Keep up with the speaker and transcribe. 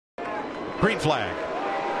Green flag.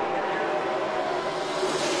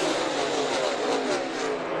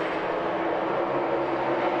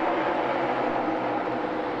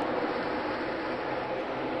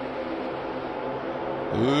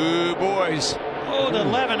 Ooh, boys. Oh, the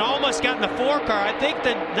 11 almost got in the 4 car. I think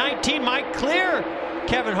the 19 might clear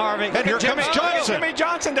Kevin Harvick. And here comes Johnson. Jimmy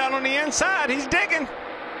Johnson down on the inside. He's digging.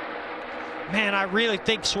 Man, I really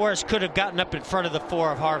think Suarez could have gotten up in front of the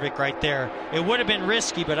 4 of Harvick right there. It would have been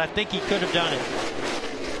risky, but I think he could have done it.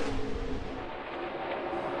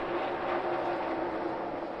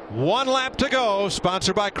 One lap to go.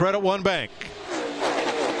 Sponsored by Credit One Bank.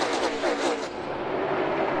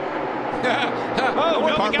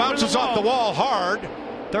 Car bounces off the wall hard.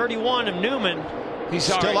 31 of Newman. He's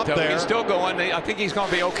still up there. He's still going. I think he's going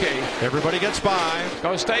to be okay. Everybody gets by.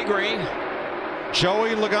 Going to stay green. Joey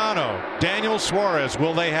Logano, Daniel Suarez.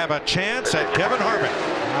 Will they have a chance at Kevin Harvick?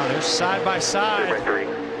 Wow, they're side by side.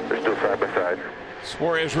 They're still side by side.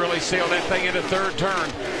 Suarez really sailed that thing into third turn.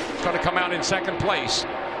 He's going to come out in second place.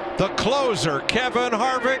 The closer, Kevin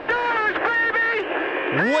Harvick,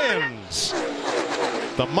 wins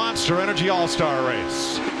the Monster Energy All-Star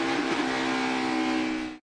Race.